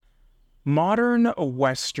Modern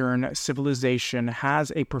Western civilization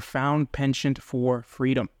has a profound penchant for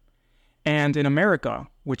freedom. And in America,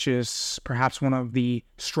 which is perhaps one of the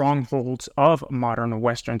strongholds of modern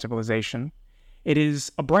Western civilization, it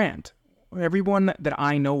is a brand. Everyone that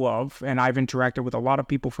I know of, and I've interacted with a lot of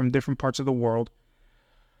people from different parts of the world,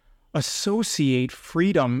 associate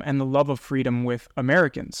freedom and the love of freedom with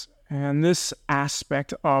Americans. And this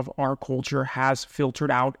aspect of our culture has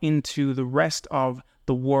filtered out into the rest of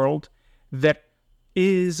the world that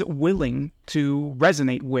is willing to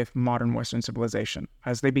resonate with modern Western civilization.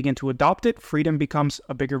 As they begin to adopt it, freedom becomes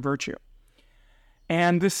a bigger virtue.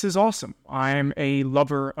 And this is awesome. I'm a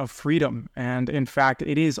lover of freedom, and in fact,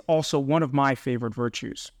 it is also one of my favorite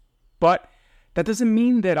virtues. But that doesn't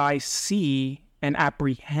mean that I see and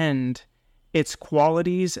apprehend its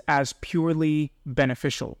qualities as purely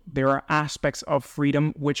beneficial. There are aspects of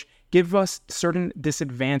freedom which give us certain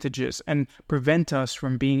disadvantages and prevent us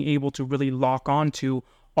from being able to really lock onto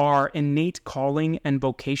our innate calling and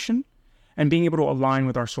vocation and being able to align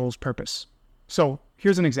with our soul's purpose. So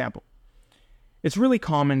here's an example. It's really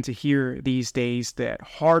common to hear these days that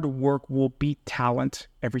hard work will beat talent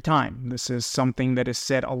every time. This is something that is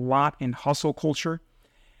said a lot in hustle culture.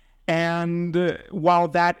 And while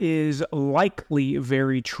that is likely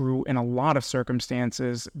very true in a lot of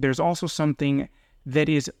circumstances, there's also something that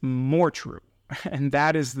is more true. And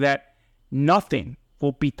that is that nothing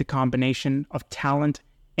will beat the combination of talent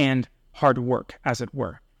and hard work, as it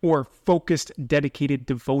were. Or focused, dedicated,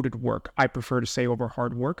 devoted work, I prefer to say over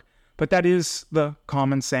hard work. But that is the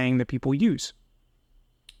common saying that people use.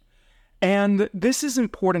 And this is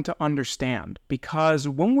important to understand because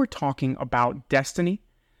when we're talking about destiny,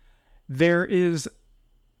 there is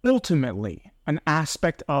ultimately an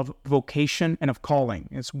aspect of vocation and of calling.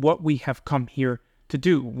 It's what we have come here to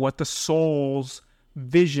do, what the soul's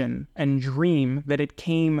vision and dream that it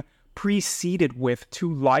came preceded with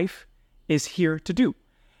to life is here to do.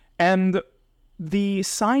 And the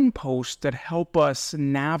signposts that help us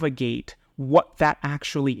navigate what that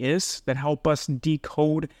actually is, that help us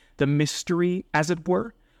decode the mystery, as it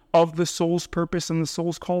were, of the soul's purpose and the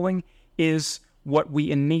soul's calling is what we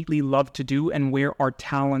innately love to do and where our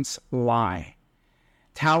talents lie.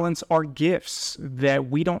 Talents are gifts that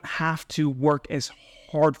we don't have to work as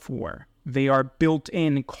hard for. They are built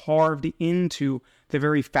in, carved into the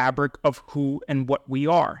very fabric of who and what we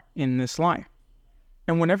are in this life.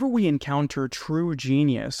 And whenever we encounter true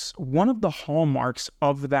genius, one of the hallmarks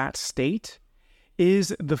of that state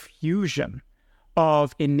is the fusion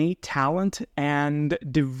of innate talent and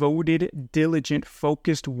devoted, diligent,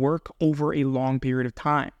 focused work over a long period of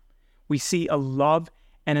time. We see a love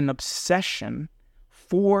and an obsession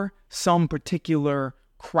for some particular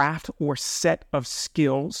craft or set of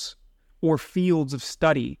skills or fields of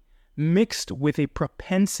study mixed with a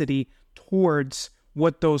propensity towards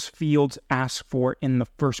what those fields ask for in the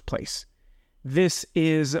first place. This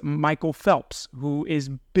is Michael Phelps, who is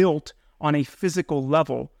built on a physical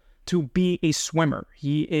level to be a swimmer.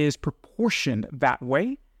 He is proportioned that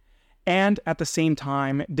way, and at the same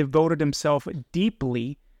time devoted himself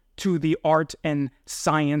deeply to the art and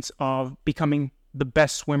science of becoming the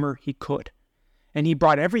best swimmer he could. And he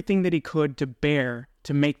brought everything that he could to bear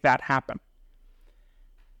to make that happen.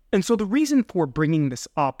 And so the reason for bringing this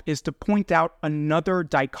up is to point out another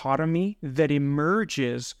dichotomy that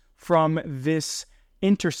emerges from this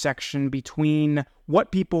intersection between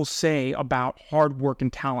what people say about hard work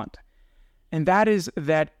and talent. And that is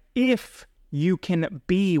that if you can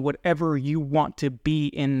be whatever you want to be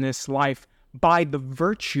in this life by the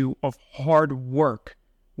virtue of hard work,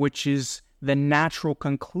 which is the natural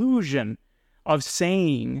conclusion of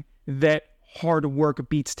saying that hard work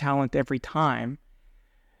beats talent every time,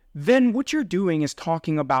 then what you're doing is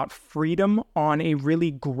talking about freedom on a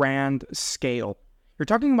really grand scale. You're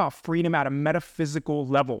talking about freedom at a metaphysical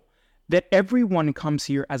level, that everyone comes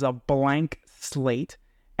here as a blank slate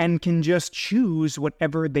and can just choose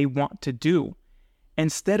whatever they want to do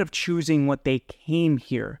instead of choosing what they came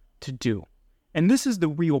here to do. And this is the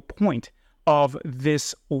real point of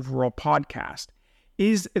this overall podcast,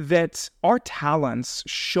 is that our talents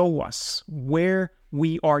show us where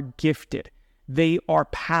we are gifted. They are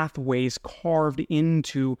pathways carved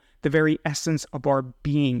into the very essence of our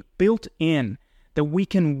being, built in, that we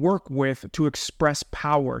can work with to express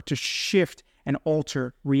power, to shift and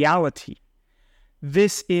alter reality.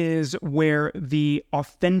 This is where the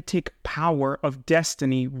authentic power of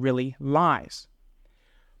destiny really lies.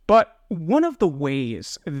 But one of the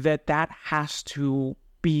ways that that has to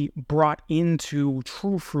be brought into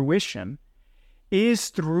true fruition is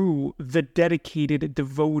through the dedicated,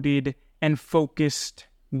 devoted, and focused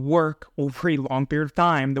work over a long period of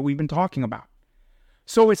time that we've been talking about.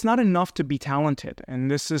 So it's not enough to be talented. And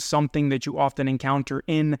this is something that you often encounter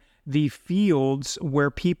in the fields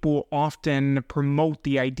where people often promote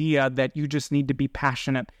the idea that you just need to be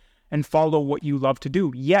passionate and follow what you love to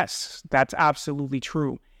do. Yes, that's absolutely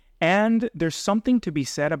true. And there's something to be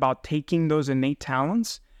said about taking those innate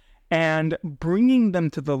talents and bringing them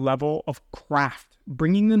to the level of craft,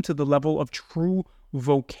 bringing them to the level of true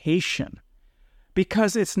vocation.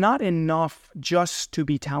 Because it's not enough just to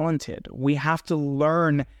be talented. We have to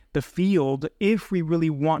learn the field if we really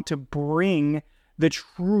want to bring the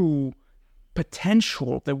true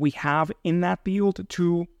potential that we have in that field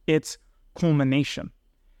to its culmination.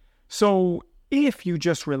 So if you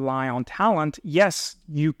just rely on talent, yes,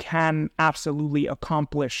 you can absolutely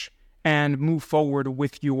accomplish and move forward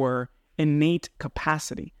with your innate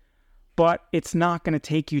capacity. But it's not going to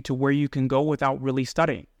take you to where you can go without really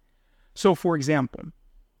studying. So, for example,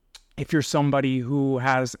 if you're somebody who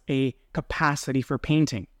has a capacity for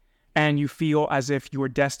painting and you feel as if your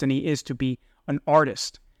destiny is to be an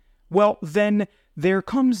artist, well, then there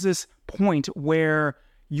comes this point where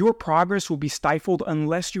your progress will be stifled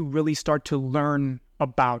unless you really start to learn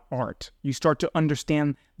about art. You start to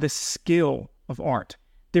understand the skill of art,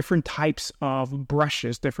 different types of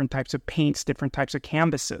brushes, different types of paints, different types of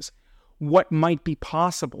canvases, what might be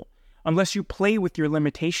possible. Unless you play with your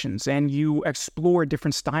limitations and you explore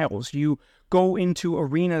different styles, you go into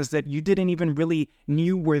arenas that you didn't even really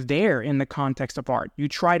knew were there in the context of art. You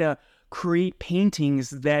try to create paintings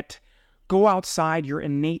that go outside your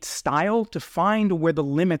innate style to find where the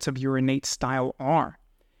limits of your innate style are.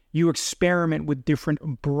 You experiment with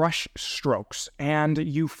different brush strokes and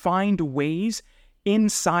you find ways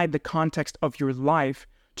inside the context of your life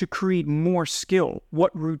to create more skill.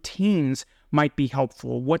 What routines might be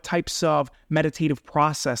helpful? What types of meditative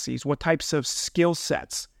processes? What types of skill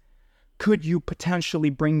sets could you potentially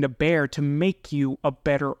bring to bear to make you a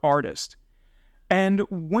better artist? And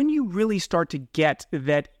when you really start to get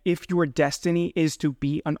that if your destiny is to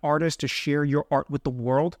be an artist, to share your art with the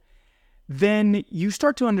world, then you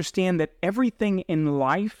start to understand that everything in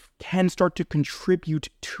life can start to contribute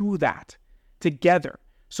to that together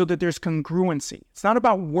so that there's congruency. It's not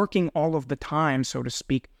about working all of the time, so to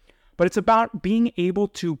speak, but it's about being able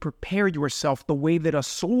to prepare yourself the way that a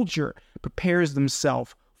soldier prepares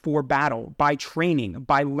themselves for battle, by training,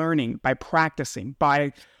 by learning, by practicing,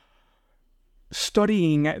 by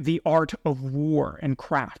studying the art of war and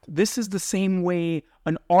craft. This is the same way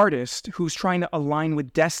an artist who's trying to align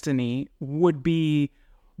with destiny would be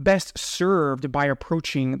best served by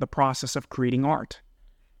approaching the process of creating art.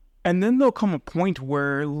 And then there'll come a point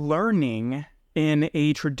where learning in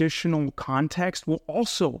a traditional context will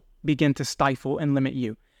also begin to stifle and limit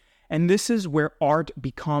you. And this is where art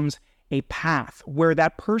becomes a path, where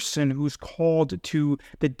that person who's called to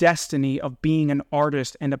the destiny of being an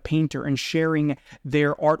artist and a painter and sharing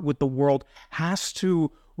their art with the world has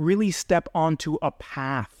to really step onto a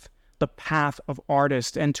path, the path of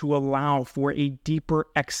artist, and to allow for a deeper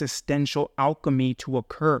existential alchemy to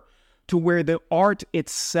occur, to where the art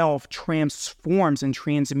itself transforms and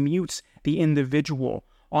transmutes the individual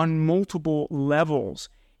on multiple levels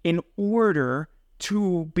in order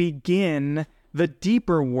to begin the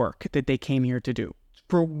deeper work that they came here to do,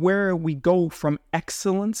 for where we go from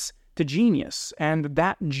excellence to genius. And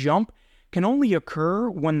that jump can only occur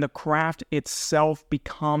when the craft itself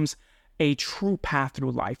becomes a true path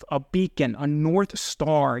through life, a beacon, a north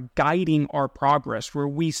star guiding our progress, where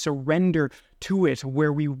we surrender to it,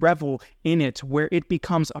 where we revel in it, where it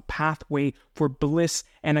becomes a pathway for bliss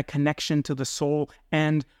and a connection to the soul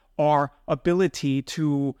and our ability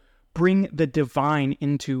to bring the divine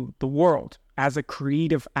into the world as a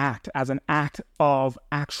creative act, as an act of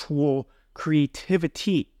actual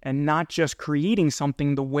creativity, and not just creating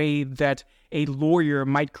something the way that a lawyer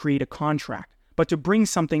might create a contract, but to bring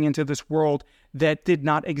something into this world that did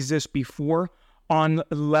not exist before on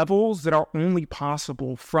levels that are only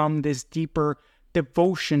possible from this deeper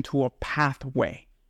devotion to a pathway.